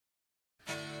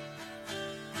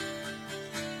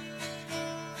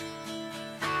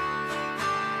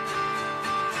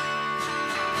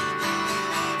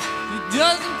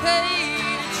doesn't pay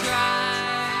to try.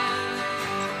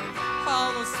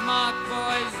 All the smart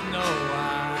boys know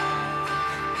why.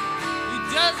 It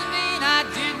doesn't mean I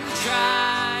didn't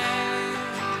try.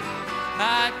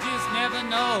 I just never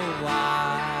know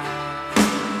why.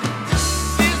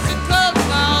 It's a club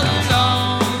all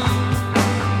alone.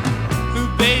 Who,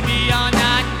 baby, you're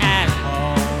not at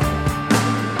home.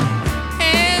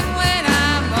 And when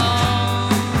I'm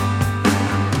home,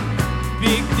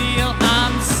 big deal,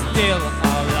 I'm still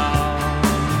alone.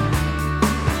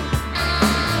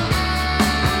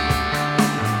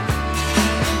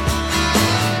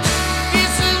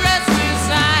 It's a restless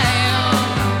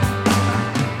island.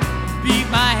 Beat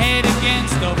my head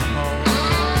against the pole.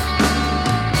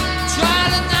 Try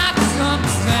to knock some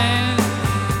sense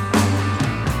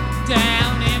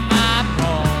down in my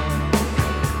bones.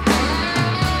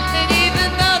 And even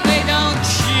though they don't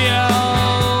show,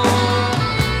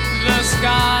 the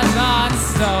scars are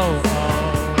so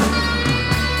old.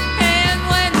 And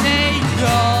when they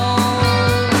go,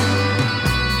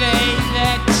 they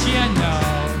let you know.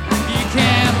 You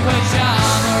can't put your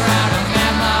arm around a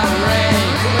memory.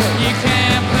 You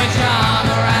can't put your arm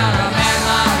around a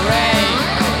memory.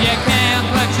 You can't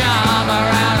put your arm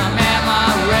around a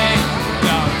memory.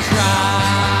 Don't try.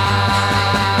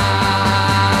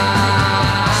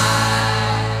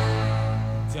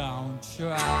 Don't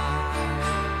try.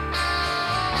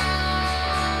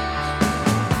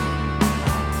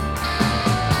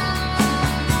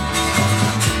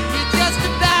 You're just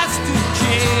a bastard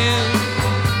kid,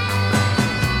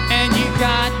 and you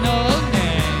got no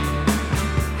name.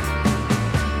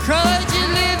 'Cause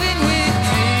you're living with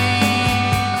me,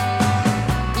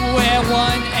 we're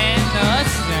one and the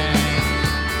same.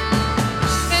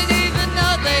 And even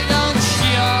though they don't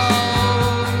show,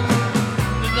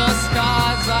 the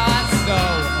scars are so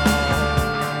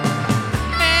old.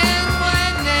 And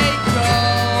when they go,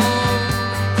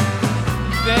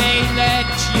 they let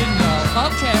you know.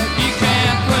 Okay, you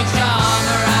can't put your arm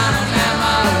around a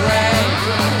memory.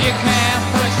 You can't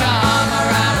put your arm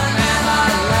around a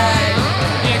memory.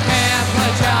 You can't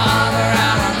put your arm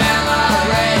around a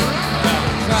memory.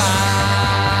 Don't try.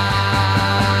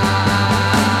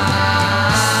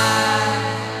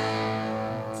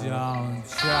 Don't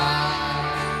try.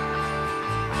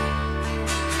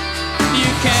 You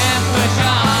can't put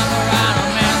your arm around a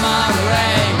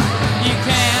memory. You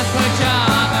can't put your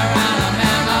arm around a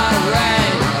memory.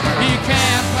 You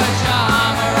can't put your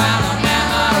arm around a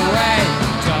memory.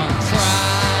 Don't try.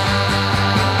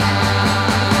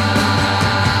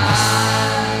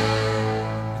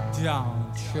 Don't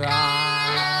try.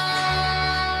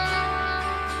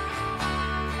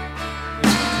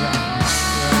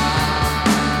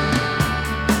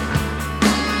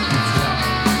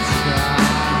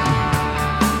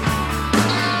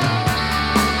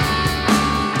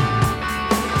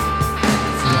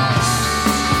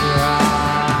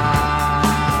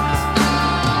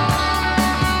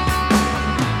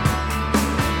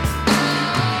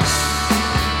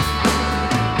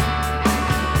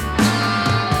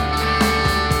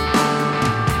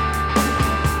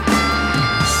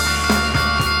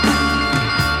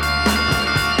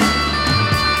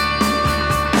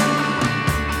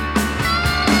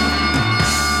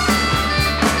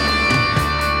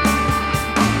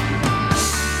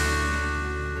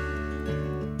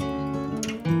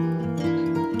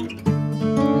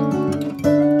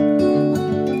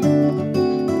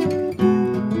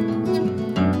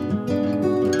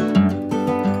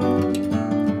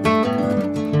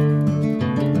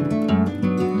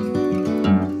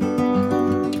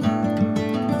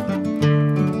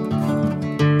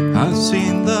 I've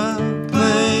seen the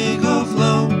plague of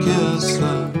locusts,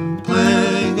 the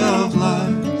plague of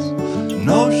lies, an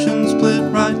ocean split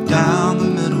right down the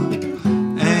middle.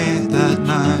 Ain't that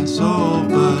nice? Oh,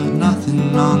 but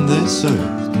nothing on this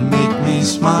earth can make me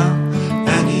smile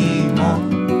anymore.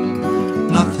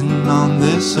 Nothing on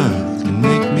this earth can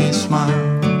make me smile.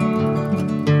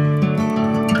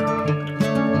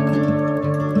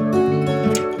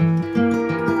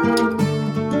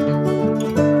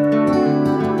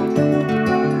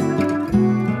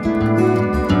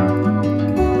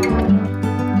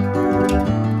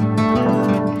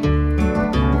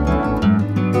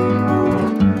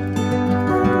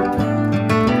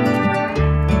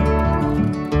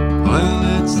 Well,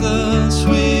 it's the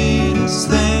sweetest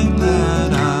thing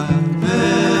that I've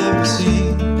ever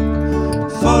seen.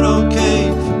 Photo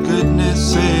cake, for goodness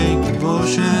sake,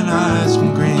 devotion ice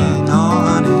cream green. Oh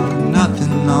honey,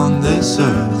 nothing on this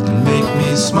earth can make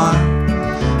me smile.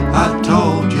 I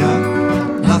told ya,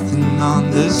 nothing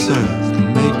on this earth can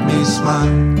make me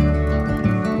smile.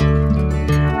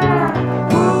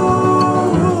 Ooh.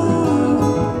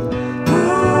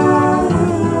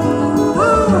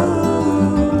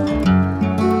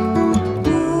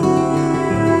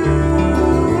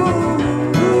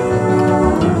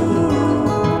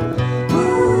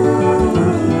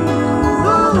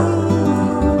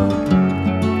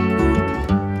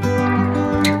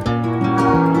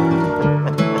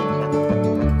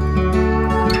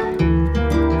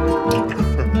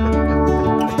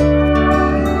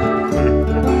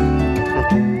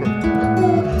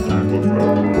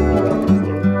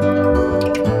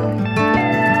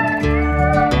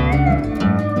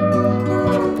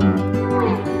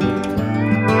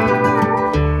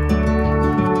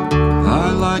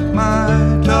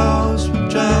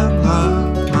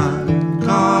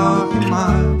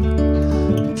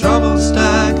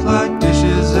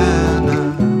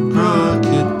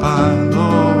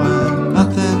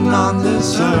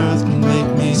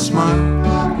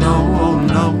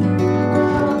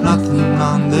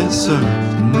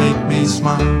 earth can make me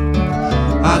smile.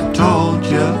 I told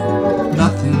you,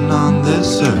 nothing on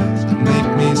this earth can make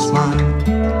me smile.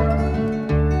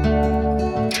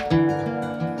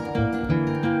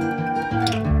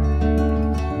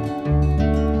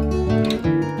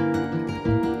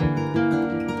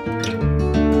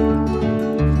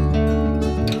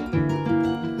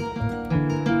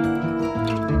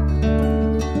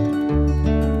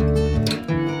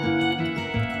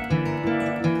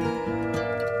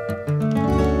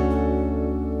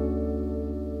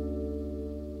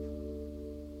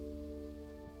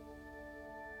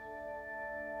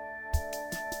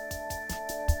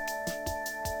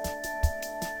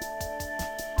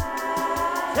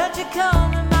 Don't you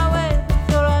come in my way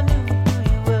before I knew who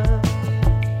you were.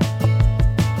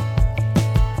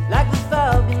 Like the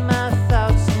fog in my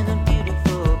thoughts in a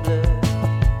beautiful blur.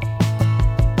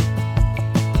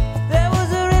 There was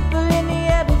a ripple in the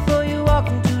air before you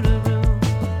walked into the room.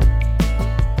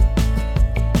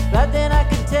 Right then I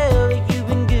could tell that you've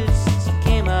been good since you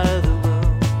came out of the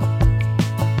womb.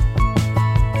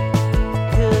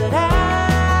 Could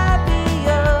I be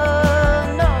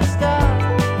your North Star?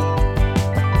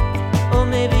 Or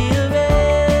maybe a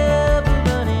rebel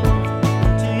running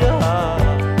to your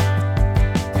heart.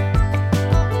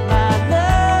 My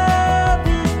love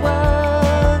is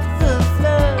what the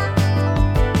flood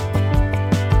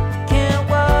can't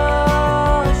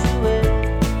wash away.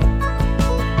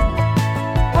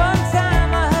 One time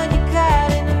I heard you cry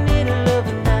in the middle of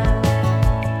the night,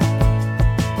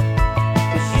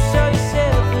 'cause you saw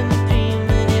yourself in the dream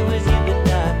and it was you but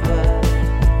not quite.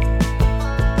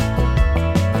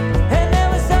 And there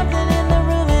was something in the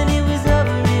room and it was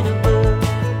hovering above.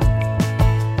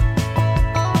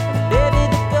 Maybe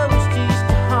the ghost used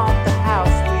to haunt the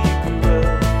house where you grew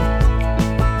up.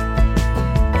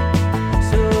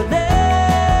 So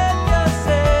let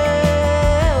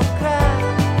yourself cry.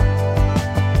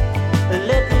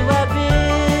 Let the white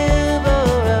river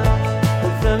rush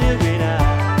from your green eye.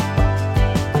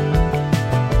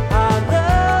 Our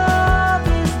love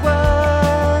is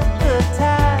what the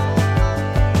tide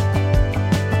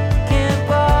can't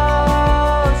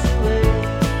wash away.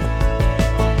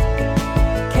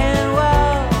 Can't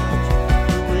wash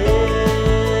away.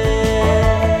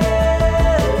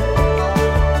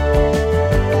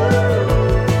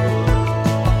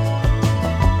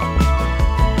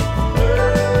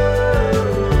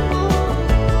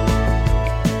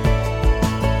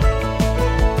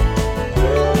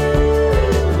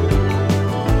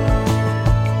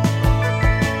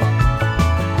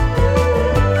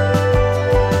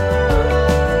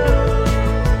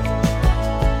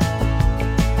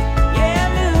 Yeah, I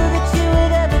knew that you were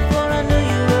there before I knew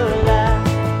you were alive.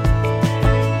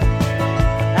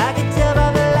 I could tell by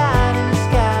the light in the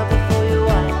sky before you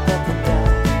walked up and down.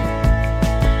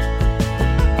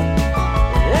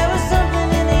 There was something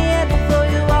in the air before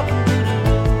you walked into the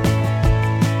room.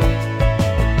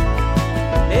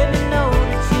 Made me know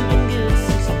that you've been good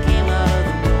since you came out of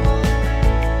the womb.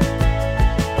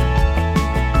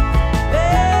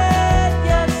 Let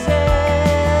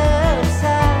yourself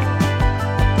sigh,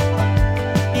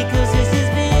 because this has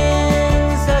been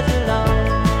such a long,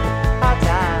 hard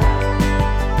time.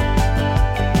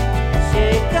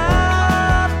 Shake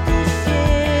off the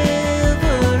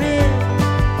shivering.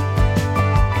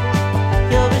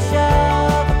 You're the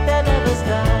shark that never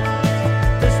stops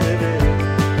to swim.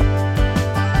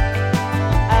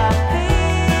 I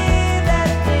feel that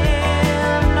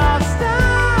dim North Star.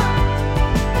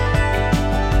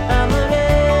 I'm a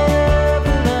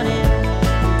rebel running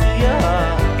to your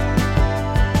heart.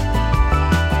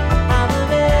 I'm a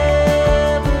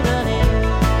rebel running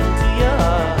to your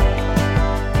heart.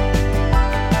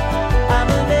 I'm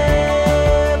a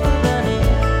rebel running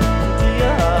to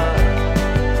your heart.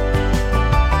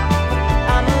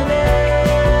 I'm a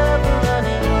rebel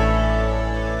running.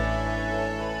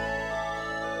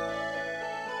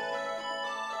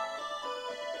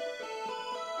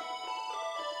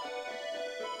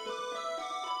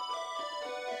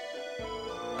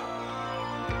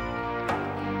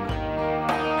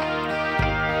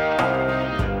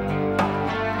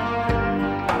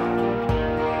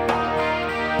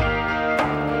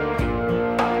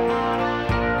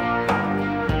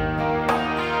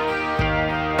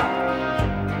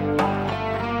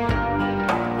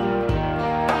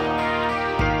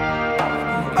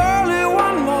 Early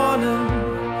one morning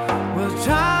was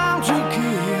time to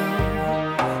kill.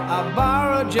 I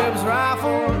borrowed Jeb's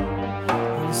rifle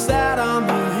and sat on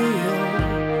the hill.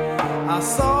 I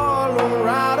saw a low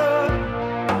rider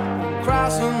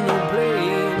crossing the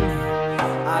plain.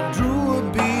 I drew a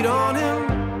bead on him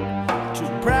to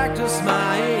practice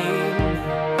my aim.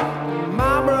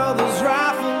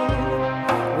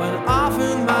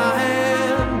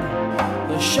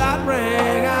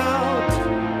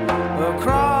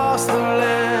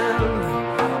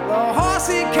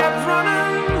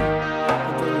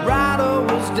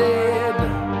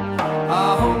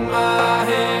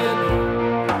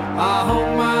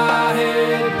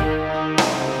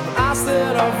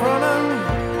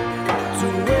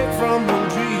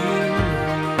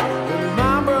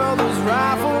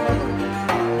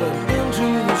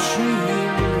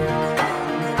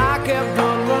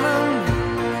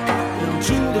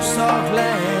 the salt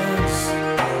lands,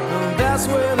 and that's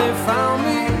where they found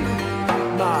me,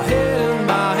 my head in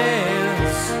my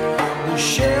hands. The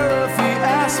sheriff, he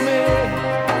asked me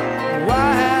why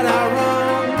had I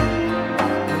run,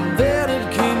 and then it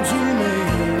came to me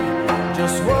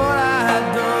just what I had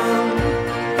done.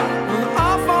 And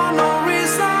all for no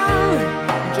reason,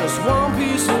 just one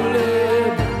piece of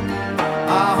lead.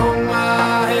 I hung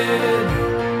my head,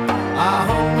 I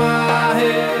hung my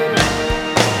head.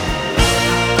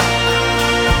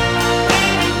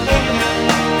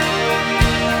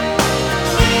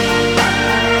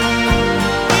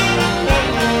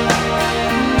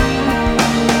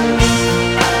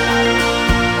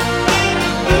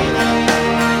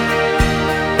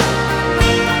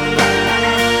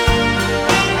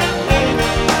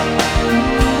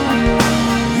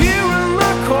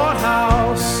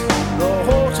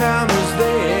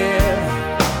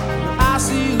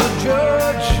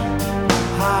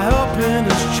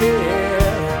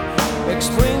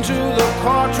 Explain to the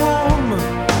courtroom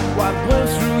what went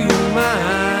through your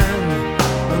mind,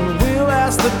 and we'll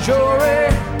ask the jury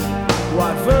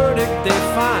what verdict they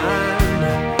find.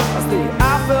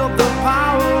 I felt the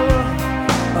power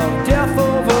of death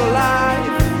over life.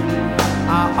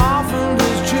 I orphaned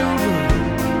his children,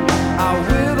 I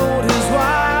widowed his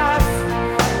wife.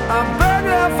 I begged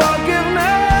their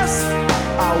forgiveness,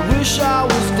 I wish I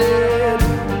was dead.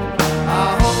 I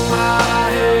hung my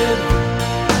head,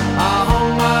 I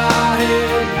hung my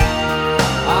head,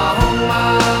 I hung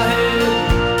my head,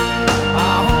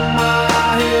 I hung my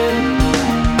head.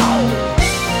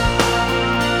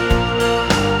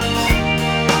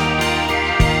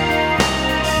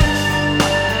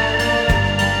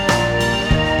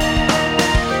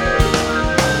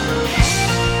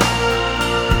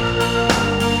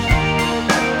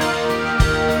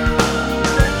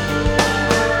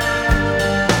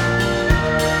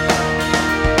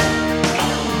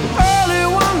 Early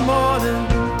one morning,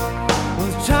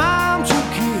 with time to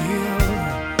kill,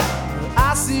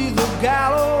 I see the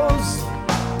gallows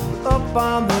up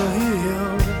on the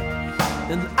hill,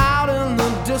 and out in the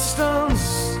distance,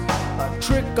 a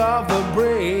trick of the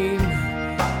brain.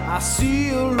 I see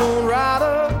a lone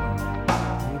rider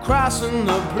crossing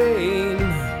the plain,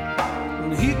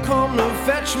 and he come to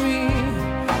fetch me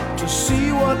to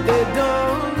see what they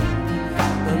done,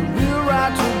 and we'll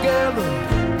ride together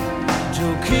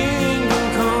till kingdom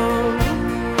come.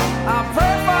 I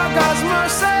pray for God's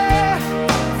mercy,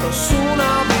 for soon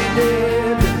I'll be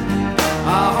dead.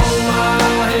 I hold my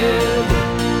head,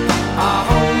 I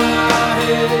hold my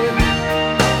head,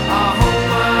 I hold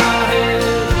my head,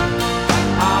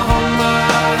 I hold my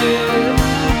head,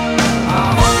 I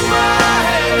hold my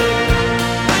head,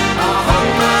 I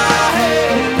hold my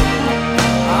head,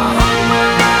 I hold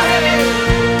my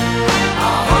head.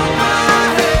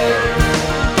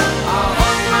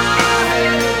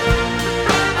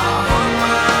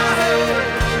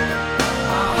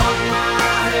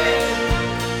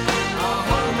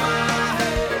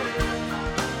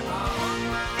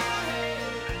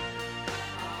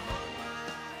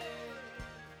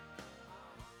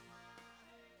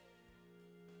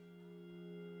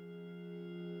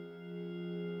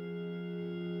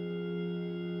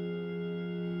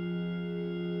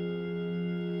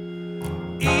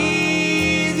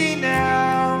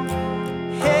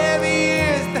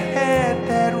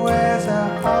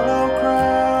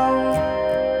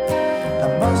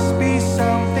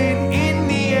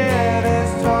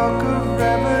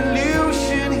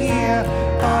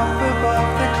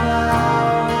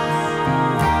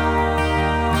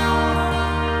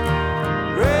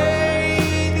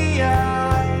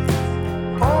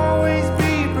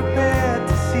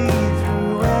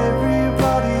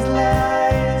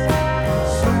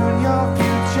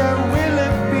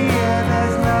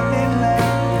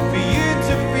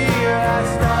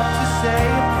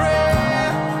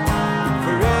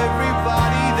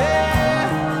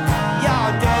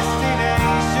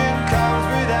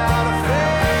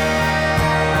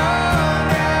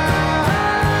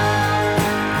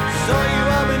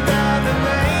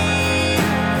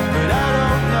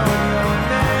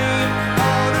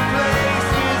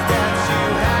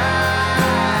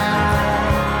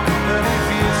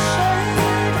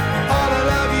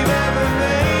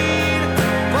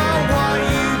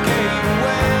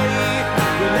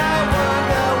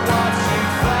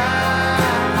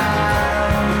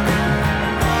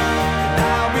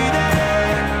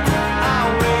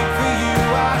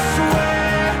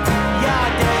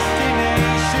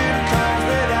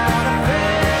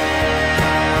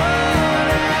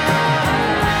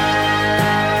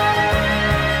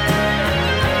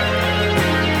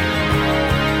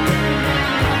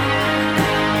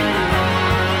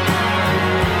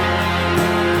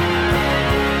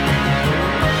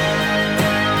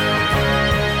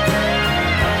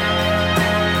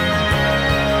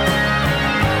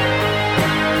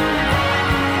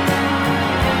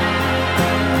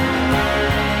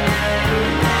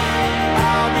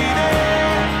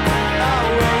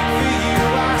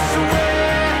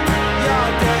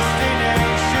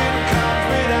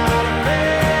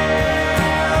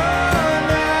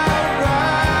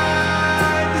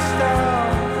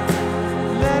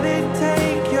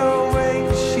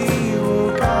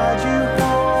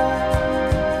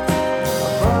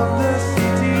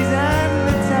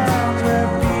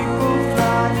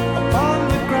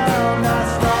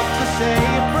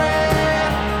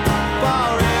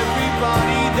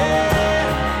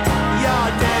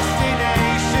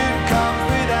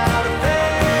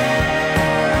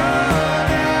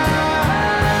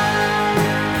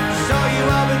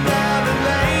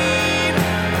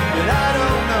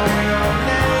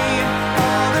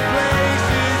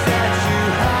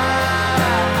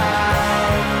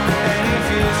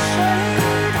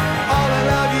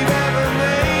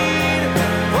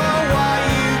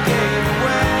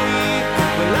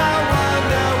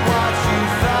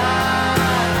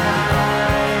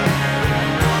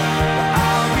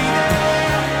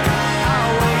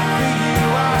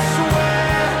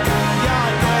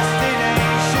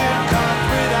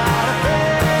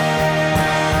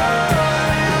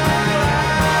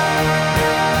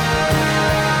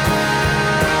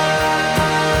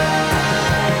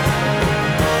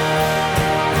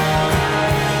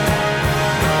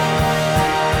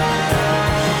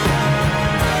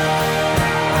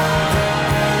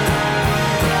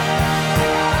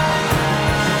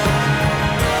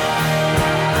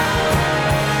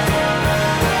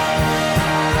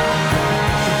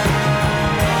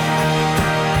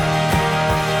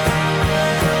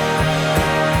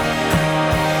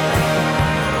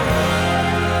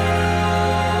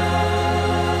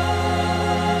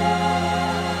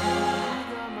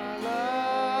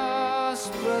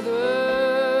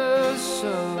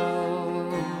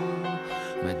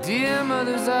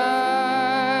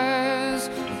 eyes, a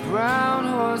brown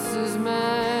horse's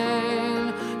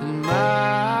mane, and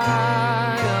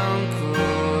my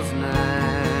uncle's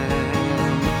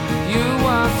name. You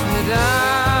walked me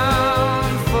down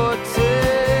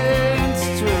 14th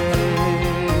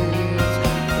Street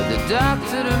with the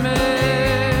doctor to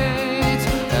meet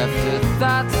after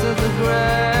thoughts of the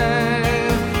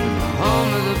grave,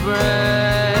 home of the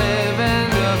brave,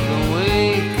 end of the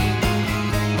week.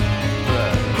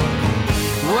 But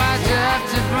why'd you have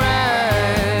to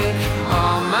break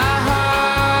all my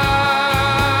heart?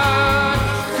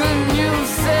 Couldn't you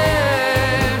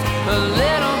save a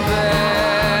little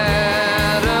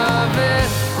bit of it?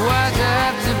 Why'd you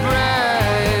have to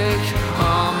break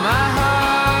all my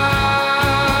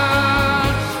heart?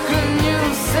 Couldn't you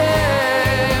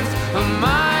save a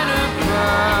minor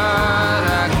part?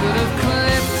 I could have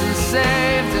clipped and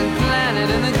saved and planted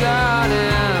in the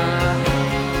garden.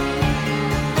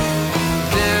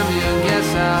 Damn you, guess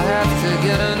I'll have to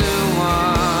get a new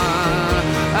one.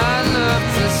 I'd love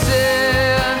to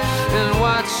sit and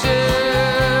watch you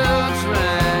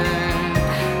drink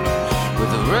with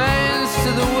the reins to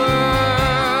the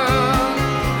world,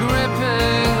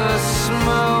 gripping the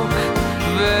smoke,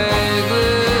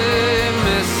 vaguely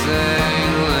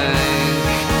missing link.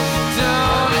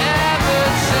 Don't ever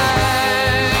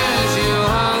change, you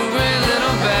hungry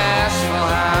little bashful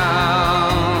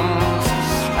hounds.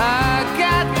 I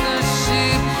got the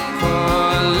sheep for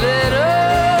little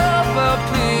Bo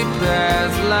Peep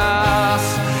has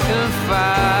lost and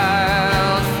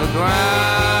filed for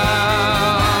grounds.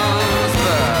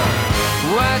 But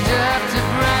why'd you have to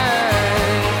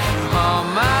break all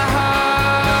my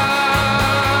heart?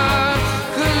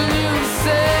 Couldn't you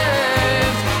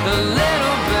save a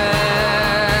little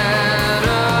bit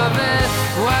of it?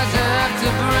 Why'd you have to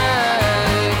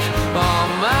break all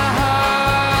my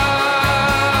heart?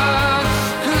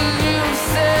 Couldn't you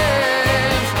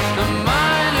save a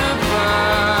minor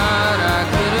part? I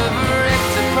could have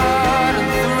ripped apart and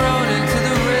thrown into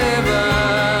the river.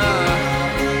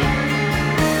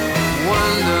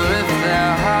 Wonder if there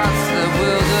are hearts that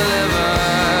will deliver.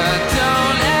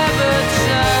 Don't ever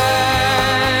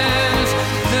change,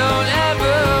 don't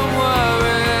ever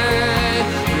worry,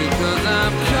 because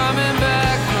I'm coming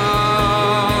back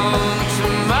home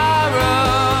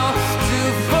tomorrow to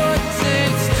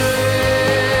 14th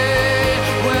Street,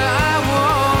 where I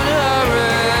won't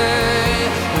hurry,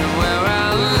 and where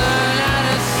I'll learn how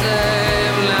to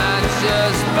save, not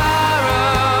just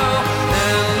borrow.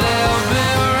 And there'll be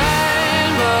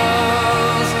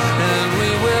rainbows, and we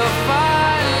will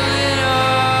finally know.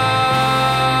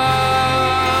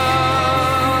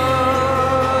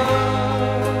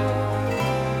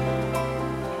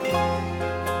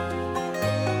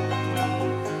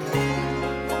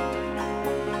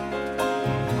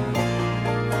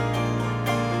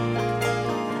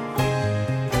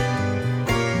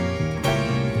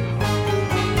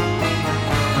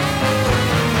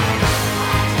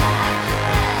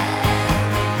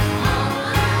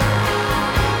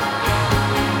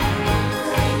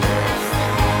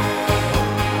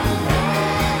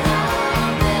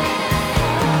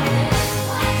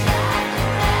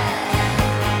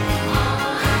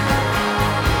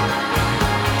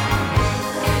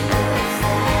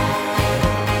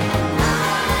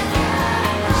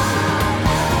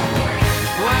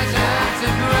 Why'd you have to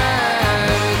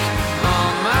break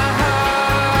all my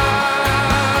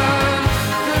heart?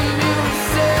 Couldn't you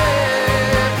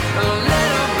save a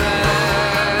little bit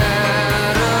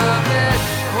of it?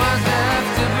 Why'd you have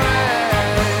to break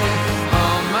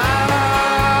all my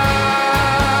heart?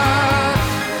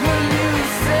 Couldn't you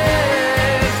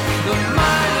save the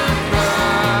minor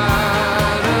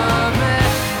part of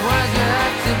it? Why'd you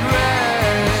have to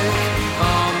break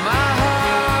all my heart?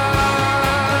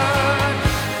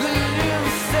 Couldn't you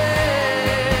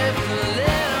save a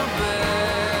little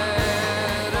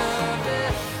bit of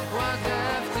it? Why'd you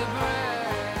have to break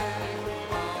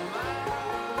all my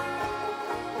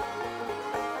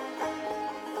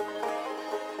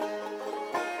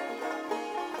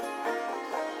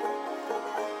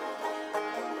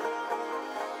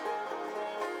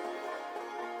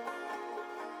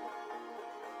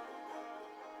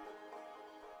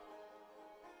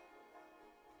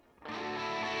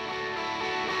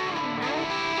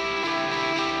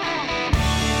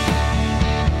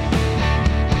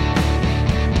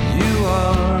You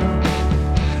are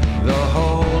the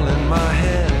hole in my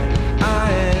head.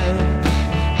 I am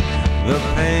the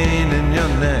pain in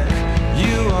your neck.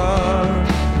 You are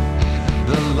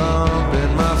the lump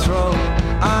in my throat.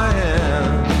 I am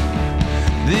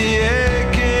the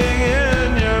aching in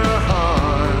your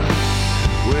heart.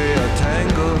 We are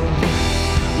tangled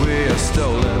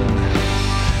stolen.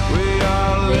 We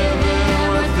are living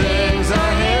where things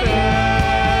are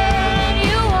hidden.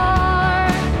 You are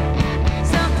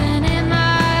something in my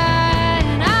eye,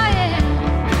 and I am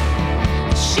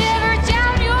a shiver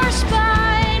down your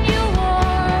spine. You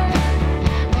are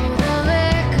the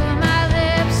lick of my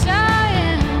lips. I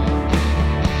am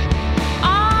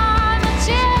on the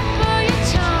tip of your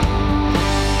tongue.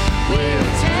 We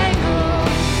are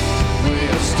tangled, we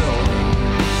are stolen.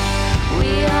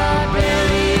 We are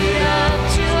barely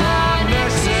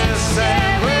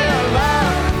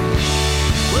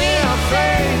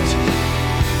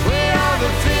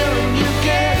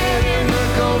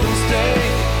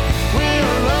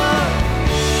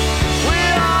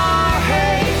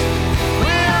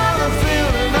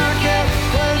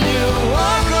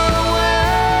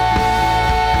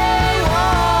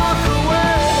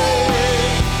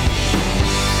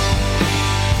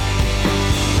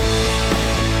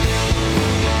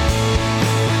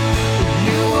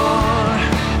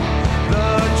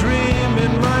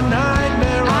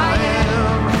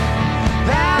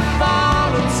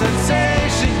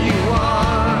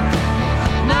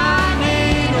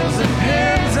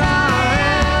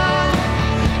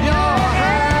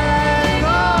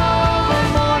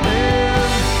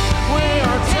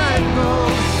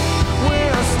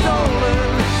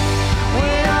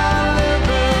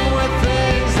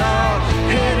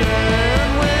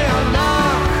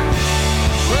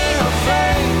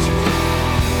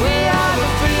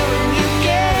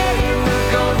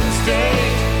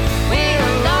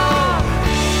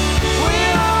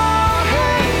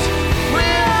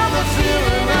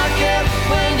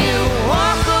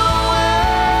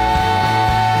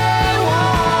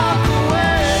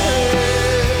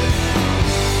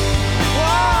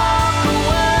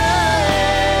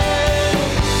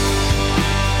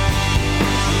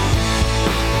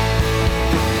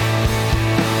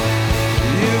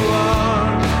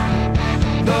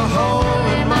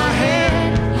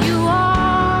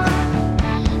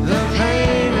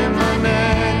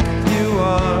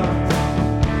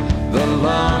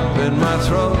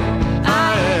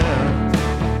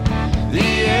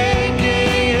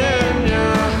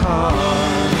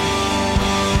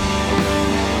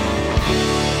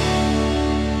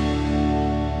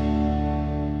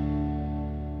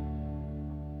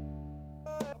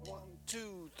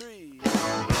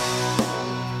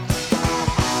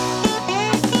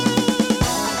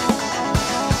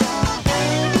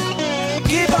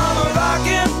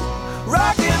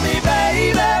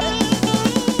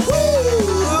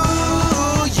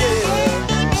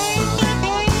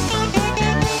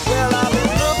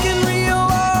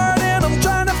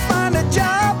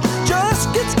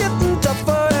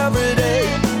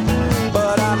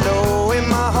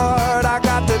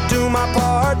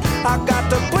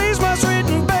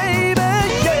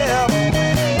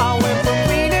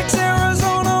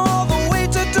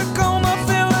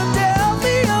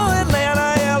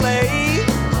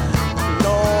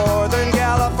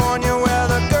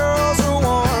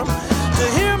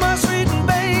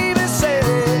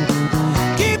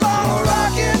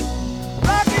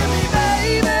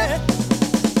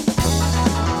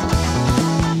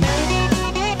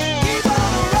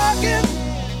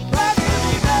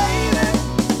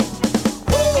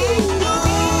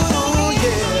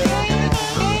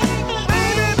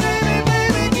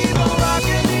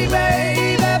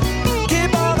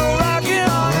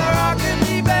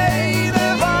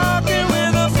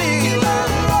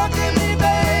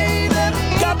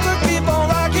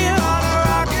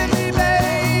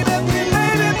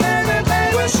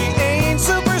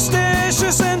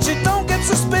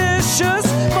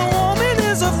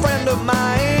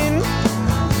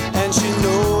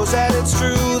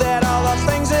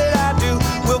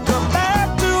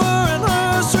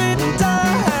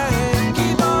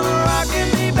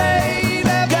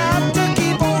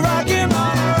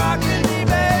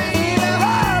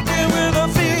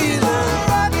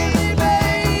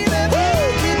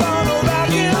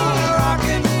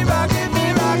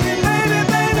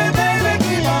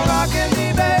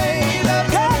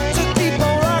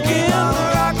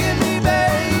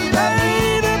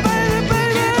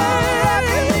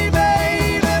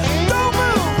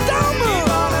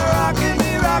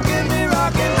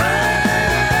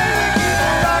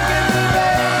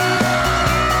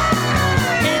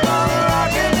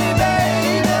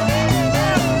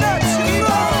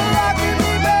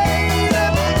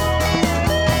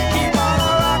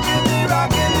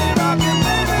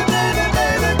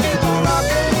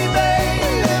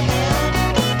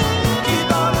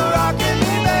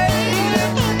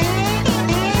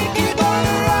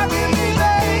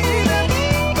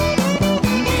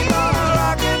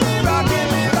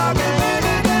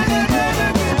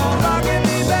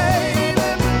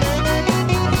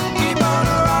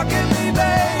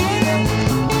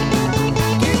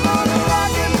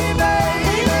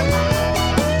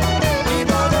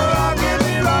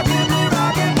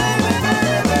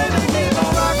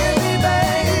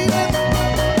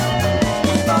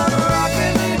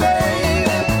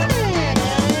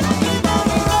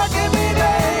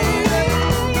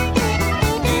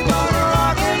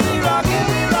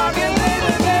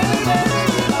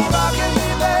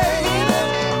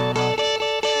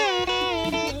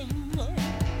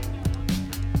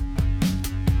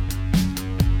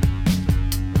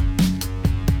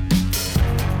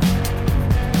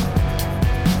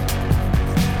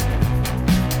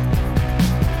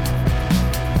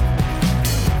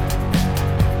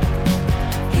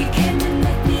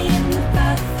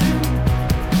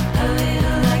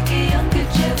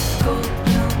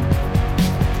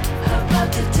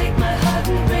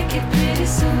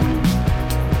pretty soon.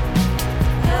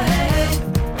 Hey,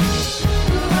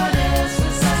 what else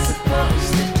was I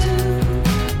supposed to do?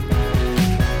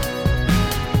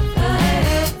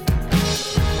 Hey,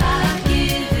 I'd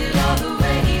give it all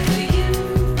away for you.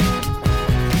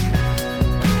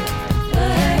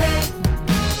 Hey,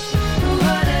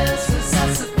 what else was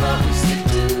I supposed to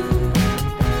do?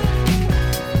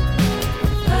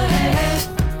 Hey,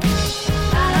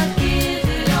 I'd give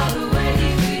it all away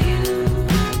for you.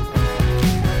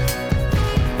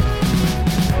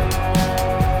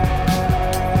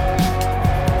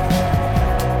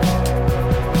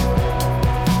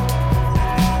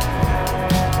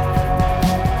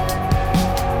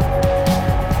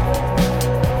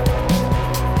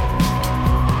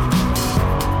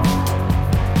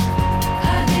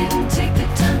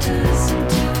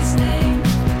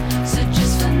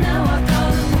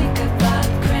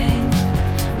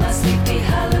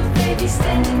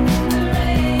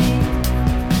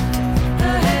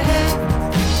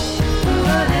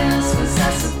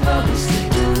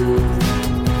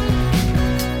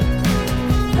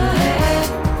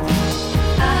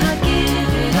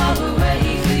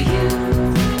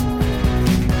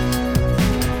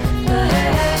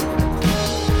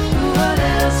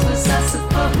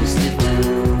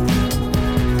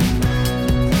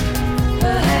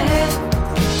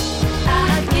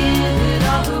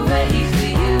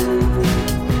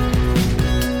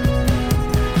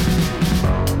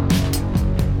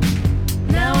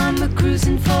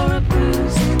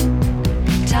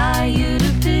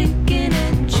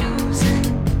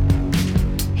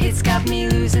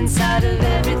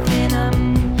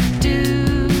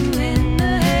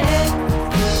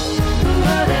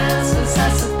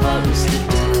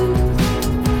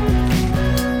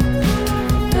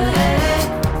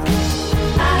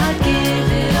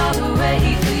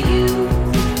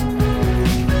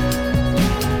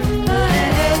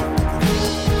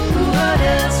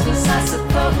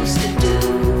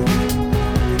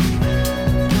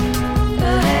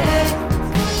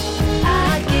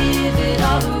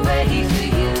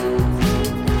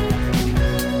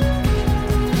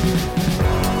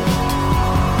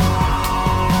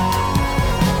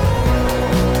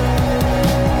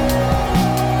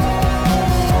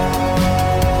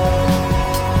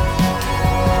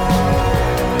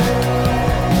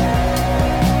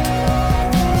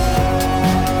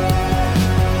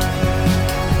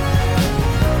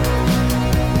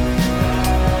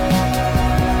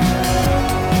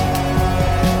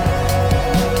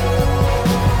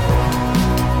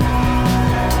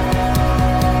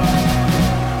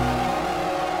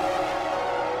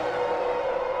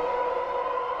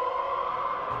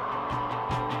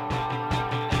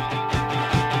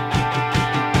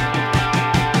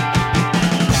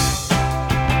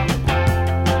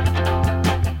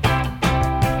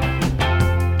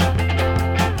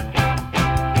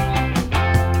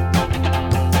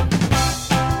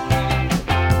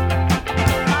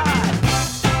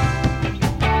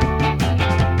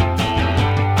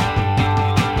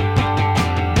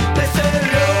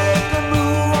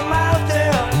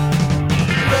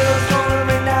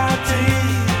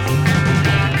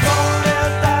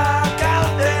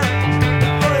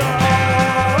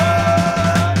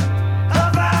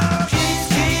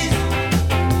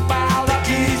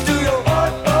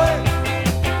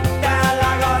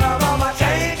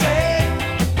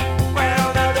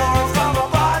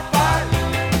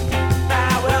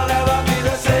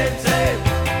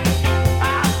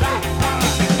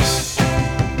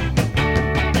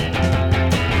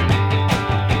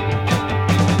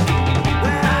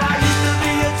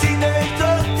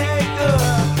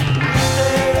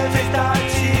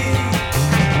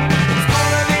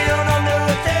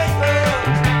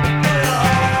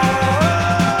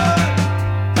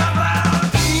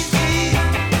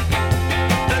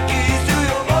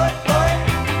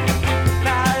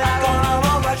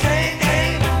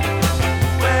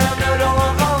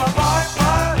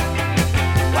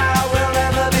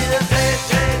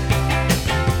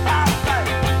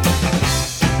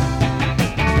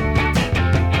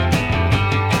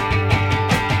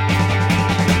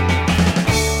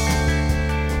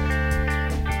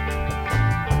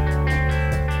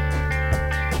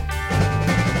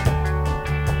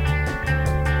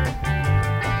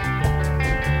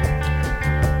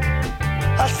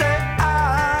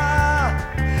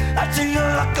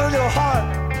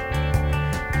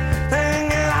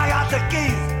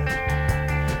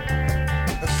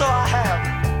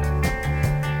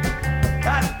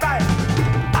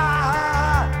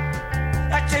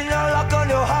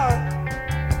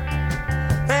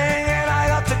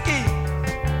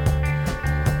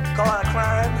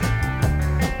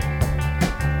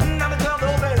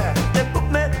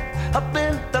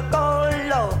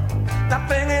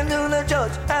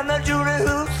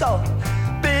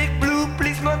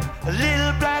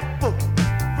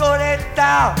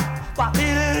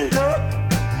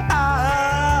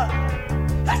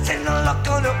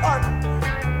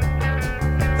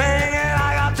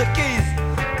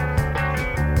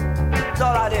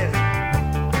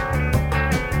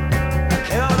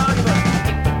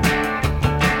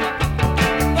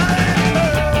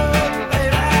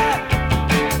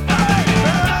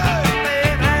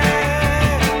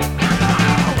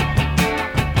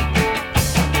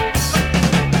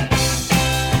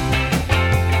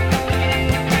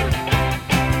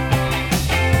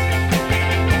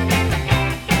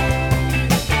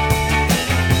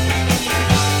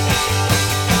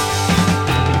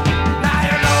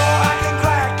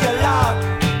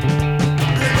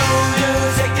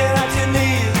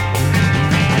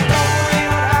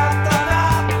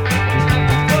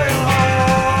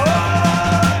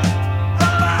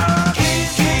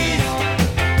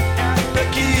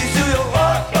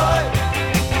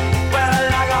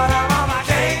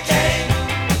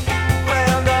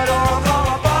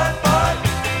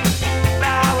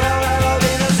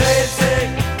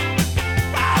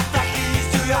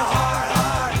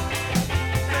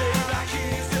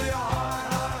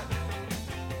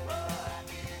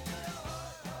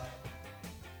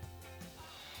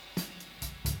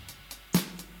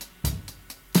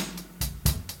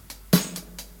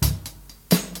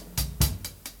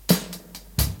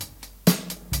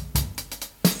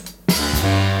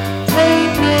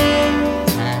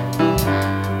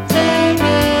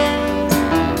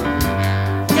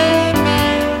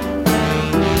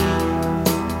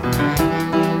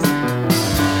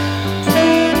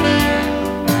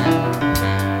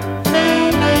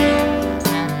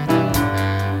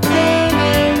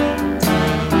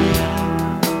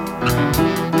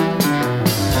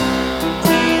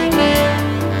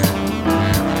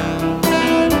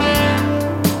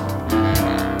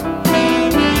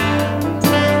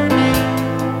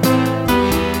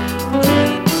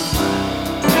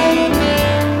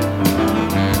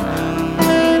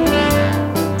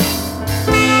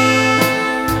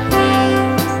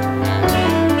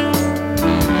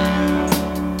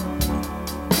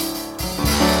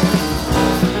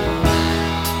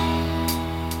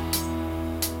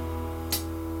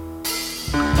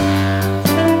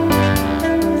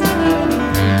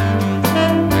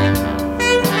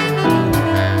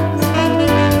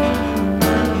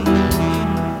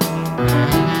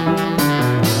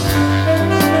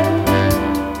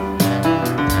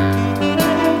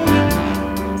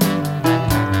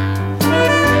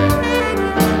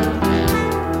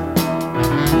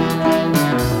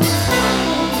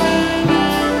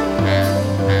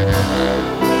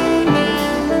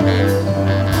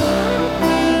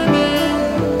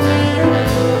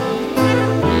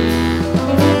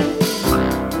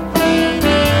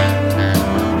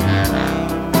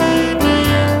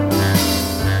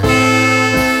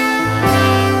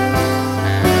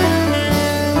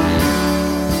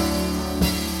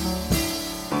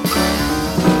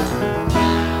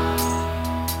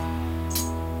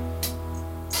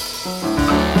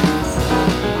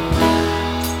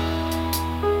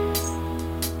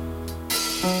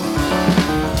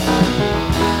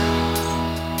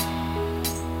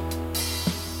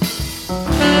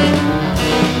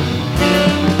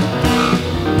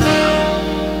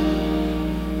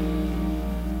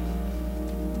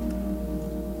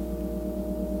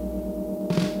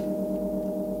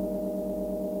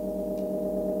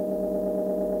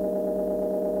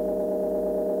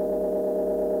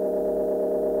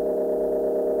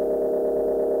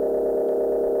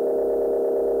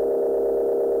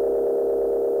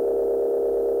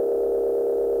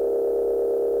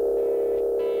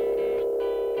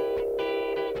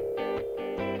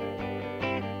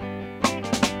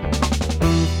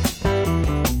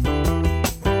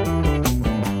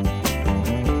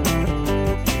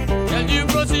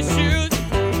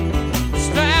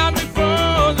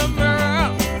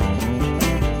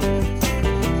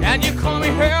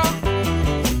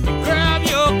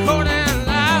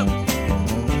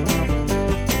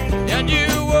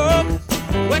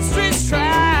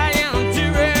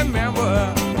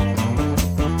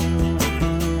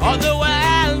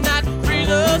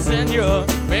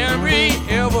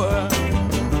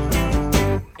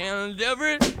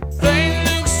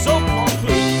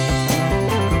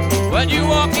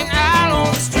 walking out on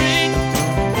the street,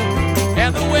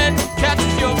 and the wind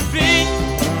catches your feet,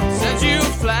 sends you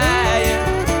flying,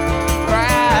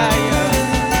 crying.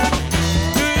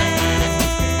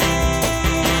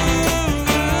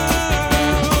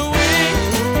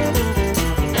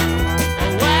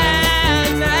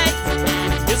 Wild night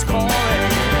is calling.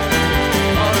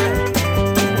 All right.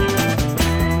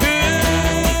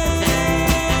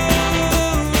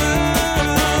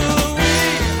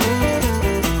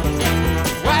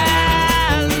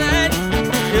 Wild night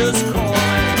is calling.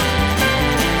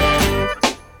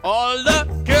 All the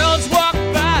girls walk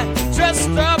by dressed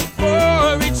up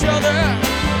for each other,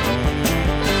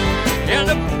 and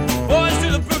the boys do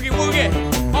the boogie woogie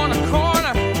on the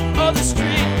corner of the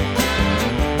street,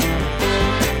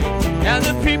 and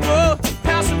the people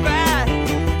passing by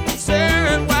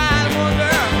staring wide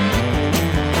wonder.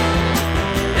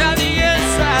 Yeah, the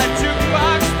inside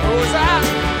jukebox goes out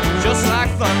just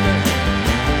like thunder,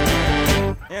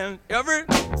 and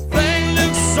everything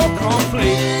looks so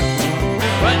complete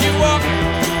when you walk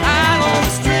out on the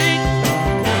street,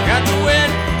 and the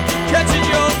wind catches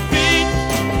your feet,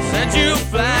 sends you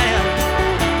flying,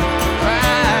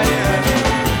 crying.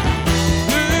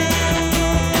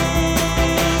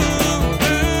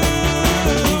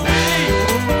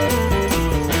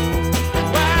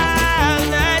 Wild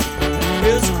night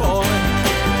is calling.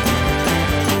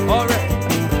 All right.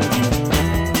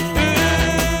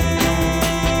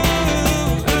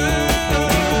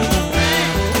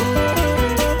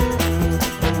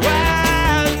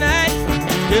 Wild night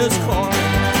is calling.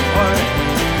 All right.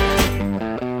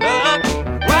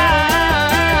 Wild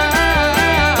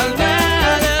night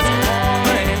is calling.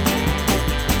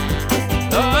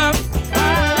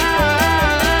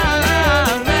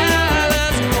 Wild night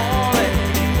is calling.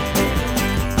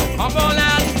 Come on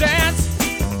out and dance.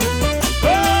 Oh,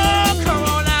 come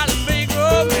on out and make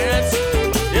romance.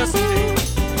 Yes, indeed.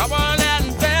 Come on out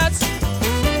and dance.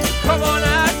 Come on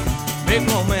out, make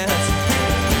romance.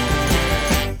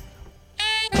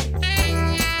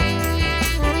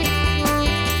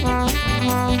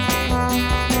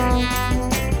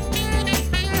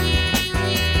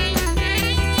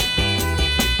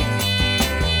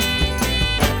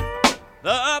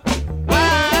 The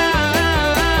wild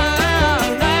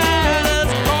night is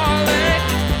calling.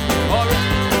 All right.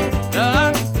 The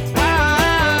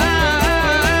wild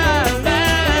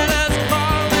night is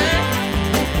calling.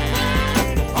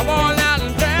 Come on out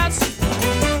and dance.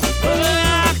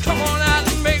 Come on out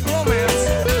and make romance.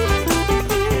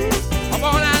 Come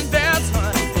on out and dance,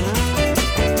 honey.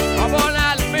 Come on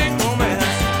out and make romance.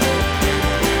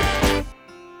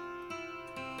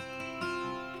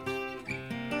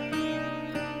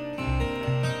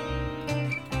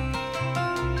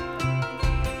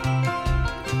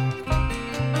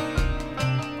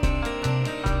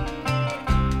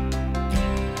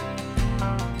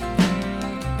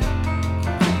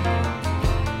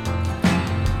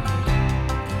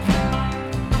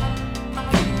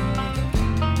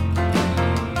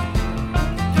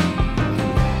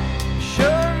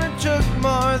 Sure, it took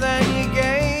more than you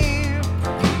gave,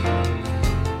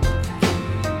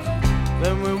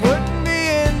 then we wouldn't be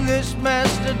in this mess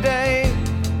today.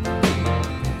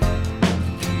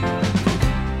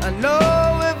 I know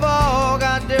we've all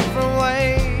got different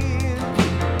ways,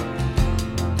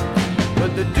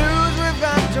 but the dues we've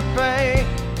got to pay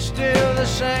is still the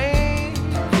same.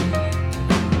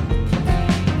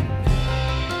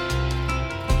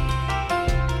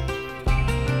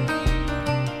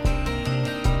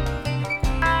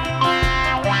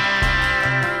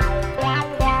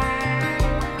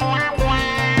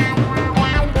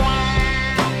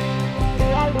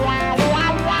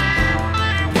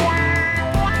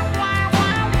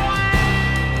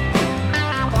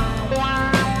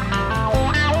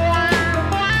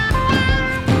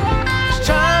 It's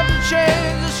time to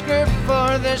change the script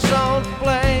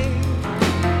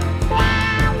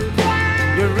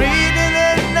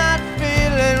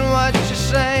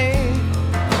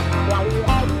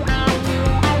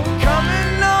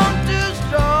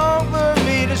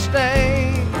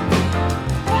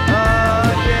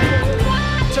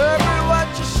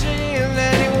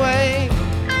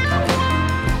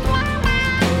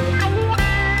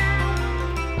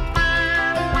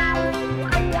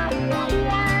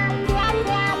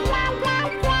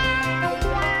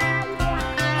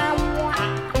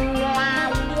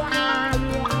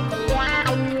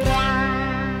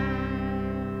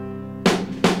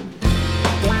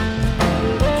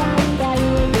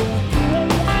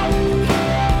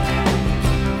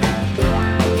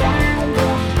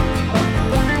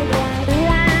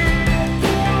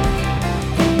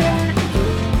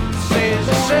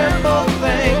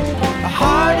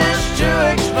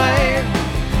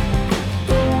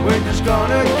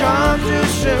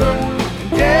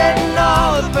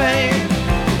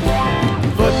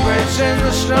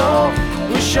snow.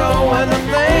 We show when the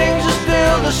things are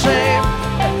still the same.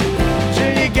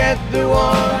 Till you get the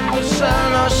one, the son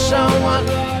or someone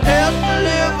else to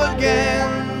live again.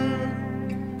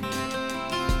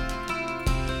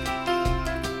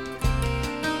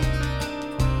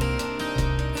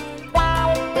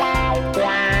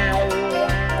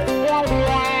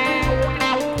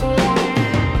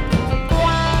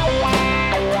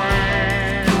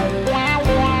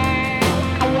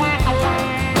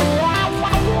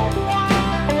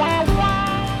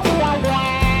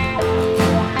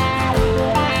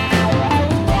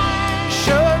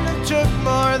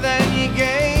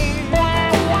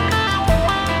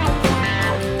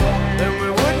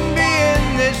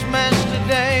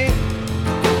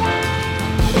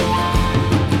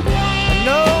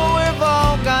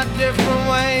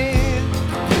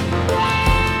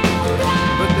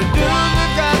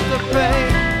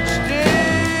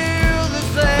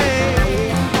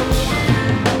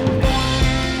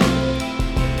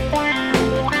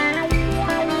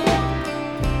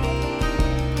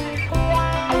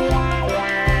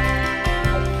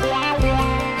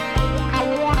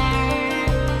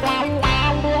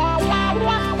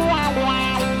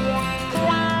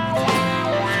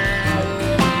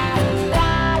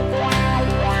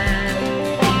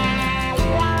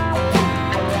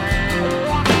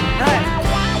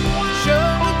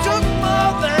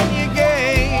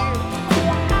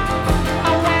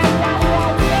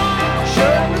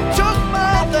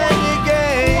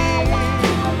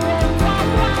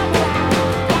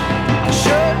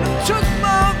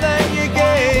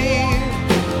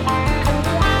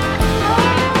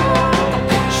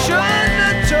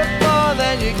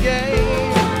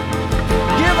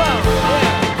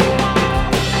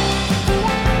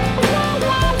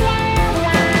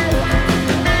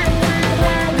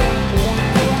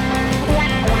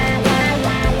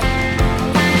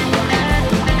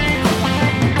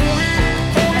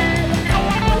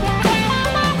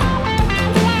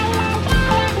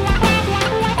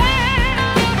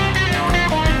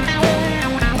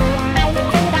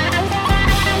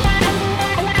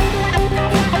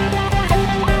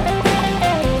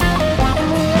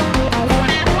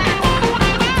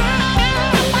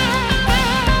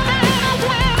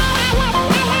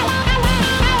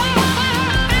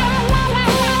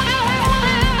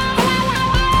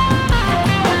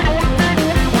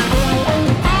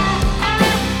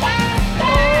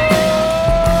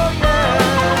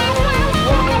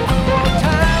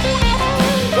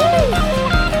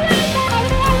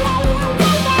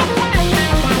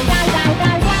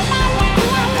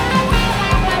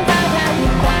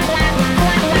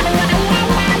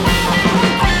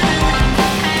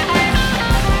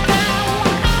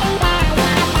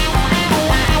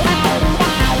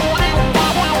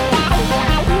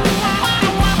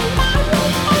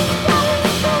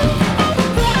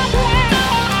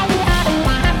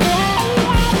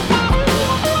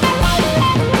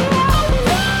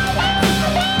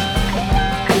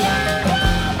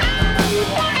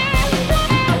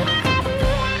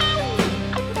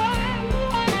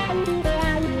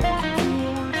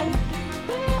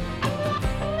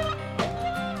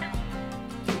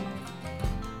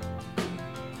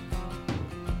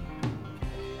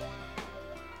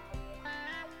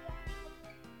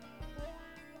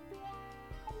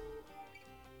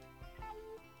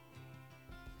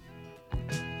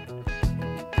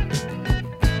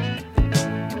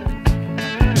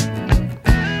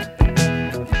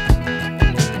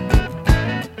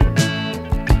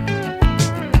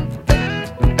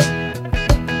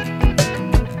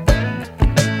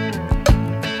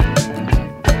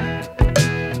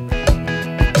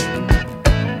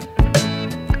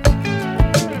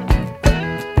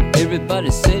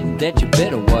 Everybody said that you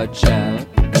better watch out.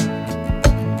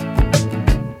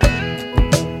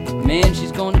 Man,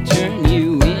 she's gonna turn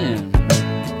you in.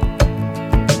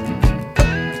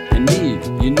 And me,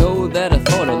 you know that I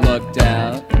thought I lucked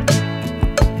out.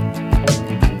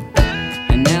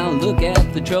 And now look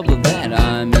at the trouble that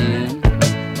I'm in.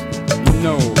 You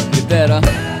know, you better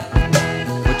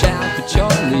watch out for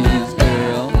Charlie's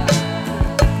girl.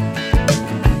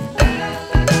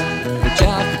 Watch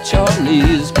out for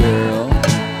Charlie's girl.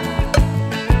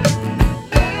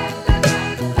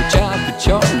 Watch out for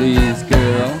Charlie's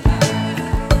girl.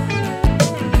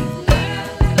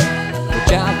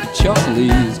 Watch out for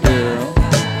Charlie's girl.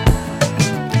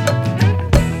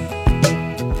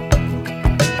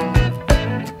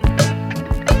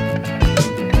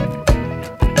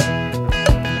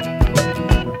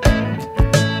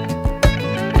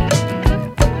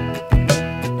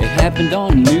 It happened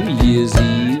on New Year's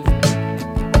Eve.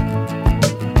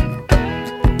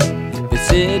 They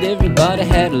said everybody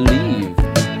had to leave.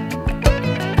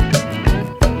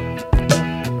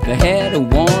 They had a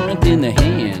warrant in their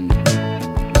hand.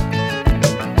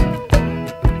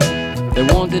 They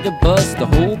wanted to bust the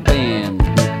whole band.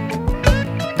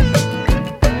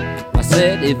 I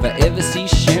said if I ever see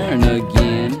Sharon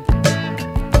again,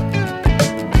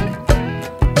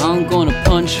 I'm gonna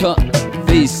punch her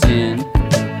face in.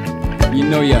 You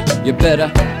know you better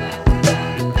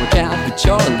watch out for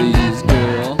Charlie's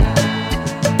girl.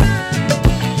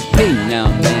 Hey now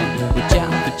man, watch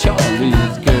out for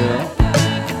Charlie's girl.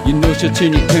 You know she'll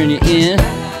turn you in.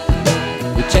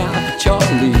 Watch out for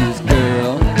Charlie's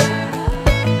girl.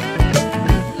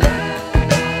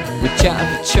 Watch out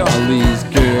for Charlie's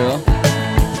girl.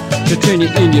 She'll turn you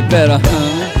in, you better,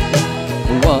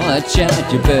 watch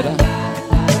out, you better.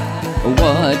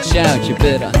 Watch out, you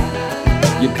better.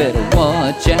 You better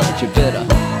watch out, you better.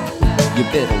 You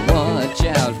better watch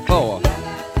out for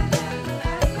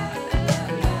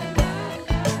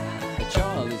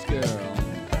Charlie's girl.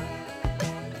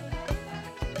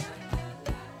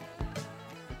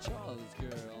 Charlie's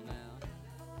girl now.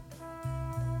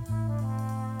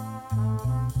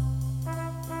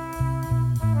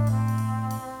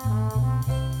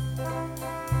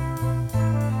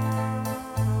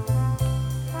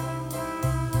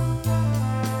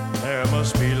 There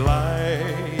must be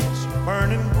lights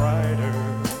burning brighter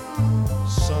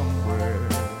somewhere.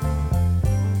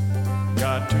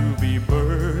 Got to be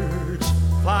birds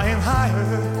flying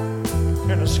higher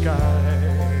in a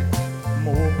sky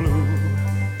more blue.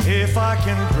 If I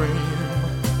can dream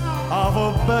of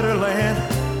a better land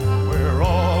where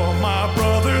all my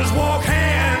brothers walk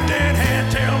hand in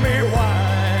hand, tell me why.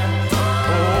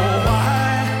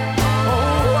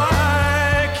 Oh,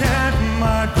 why can't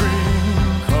my dream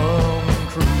come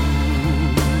true?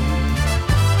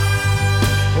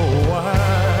 Oh, why?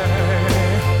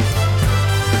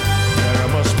 There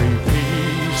must be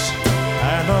peace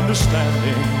and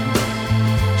understanding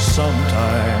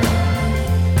sometime.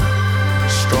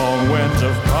 Strong winds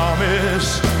of promise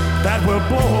that will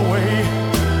blow away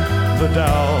the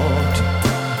doubt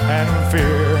and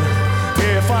fear.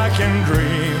 If I can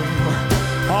dream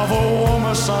of a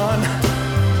warmer sun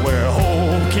where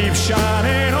hope keeps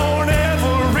shining on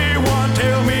everyone,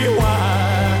 tell me why.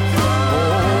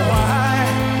 Oh, why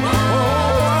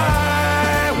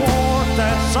won't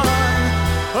that sun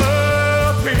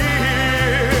appear?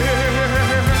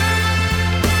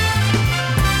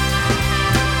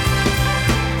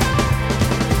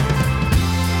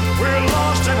 We're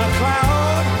lost in a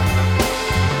cloud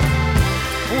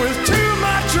with too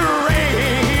much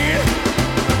rain.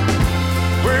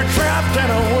 We're trapped in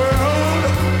a world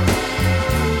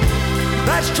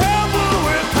that's troubled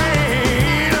with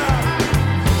pain.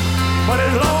 But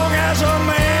as long as a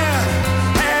man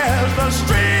has the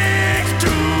strength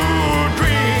to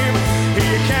dream, he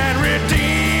can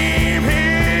redeem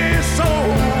his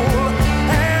soul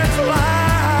and fly.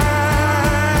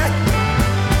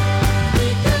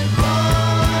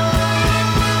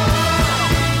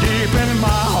 Deep in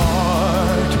my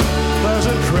heart, there's a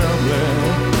trembling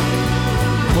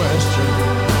question.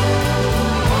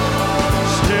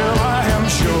 Still, I am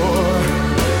sure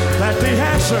that the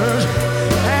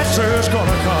answer's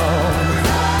gonna come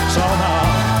somehow.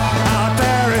 Out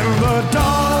there in the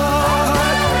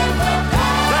dark,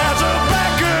 there's a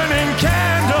beckoning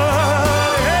candle,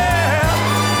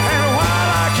 yeah. And while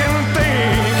I can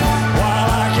think, while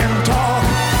I can talk,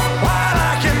 while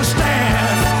I can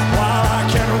stand, while I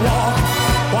can walk,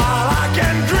 while I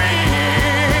can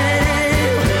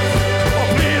dream, oh,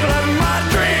 please let my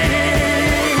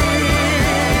dream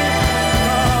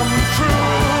come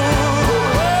true.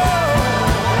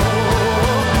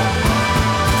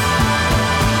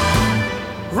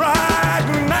 Right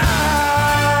now,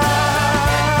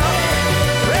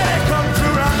 let it come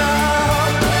true right now.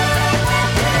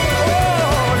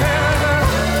 Oh, yeah.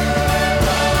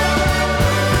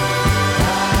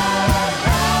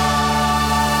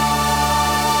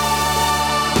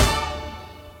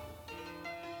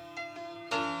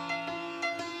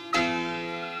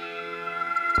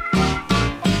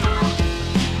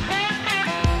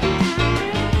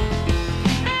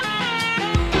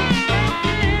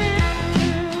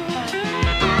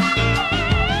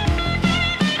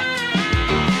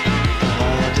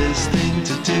 Hardest thing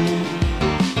to do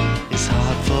is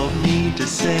hard for me to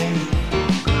say.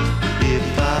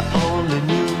 If I only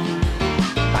knew,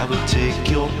 I would take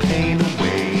your pain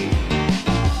away.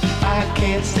 I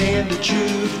can't stand the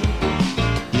truth.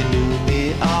 You knew me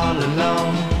all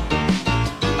along.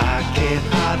 I can't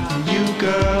hide from you,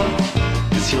 girl,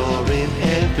 'cause you're in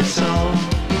every song.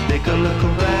 Take a look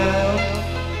around.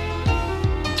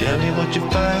 Tell me what you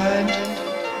find.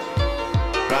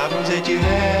 Problems that you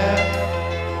have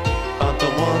are the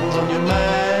ones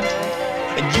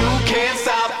you can't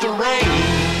stop the rain.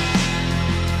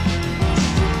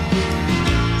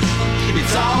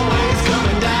 It's always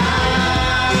coming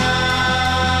down,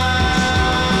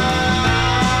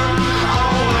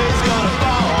 always gonna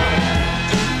fall.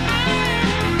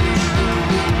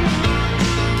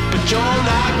 But you're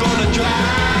not gonna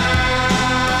drown.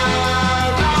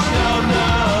 No, no, no.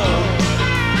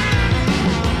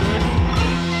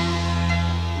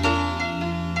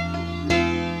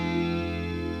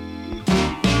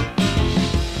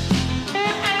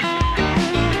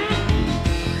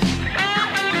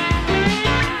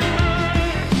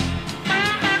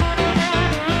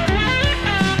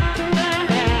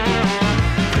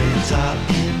 Friends are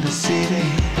in the city,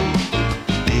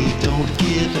 they don't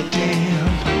give a damn.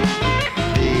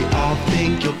 They all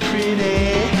think you're pretty,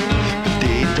 but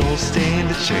they don't stand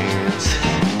a chance.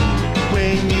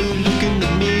 When you look in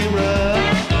the mirror,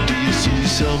 do you see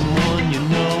someone you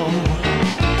know?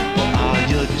 Or are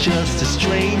you just a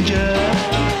stranger,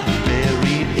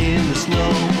 buried in the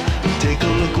snow? Take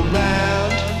a look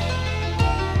around,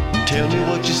 tell me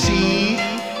what you see.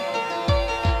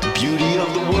 The beauty of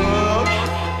the world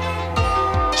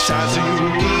shines through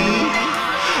me.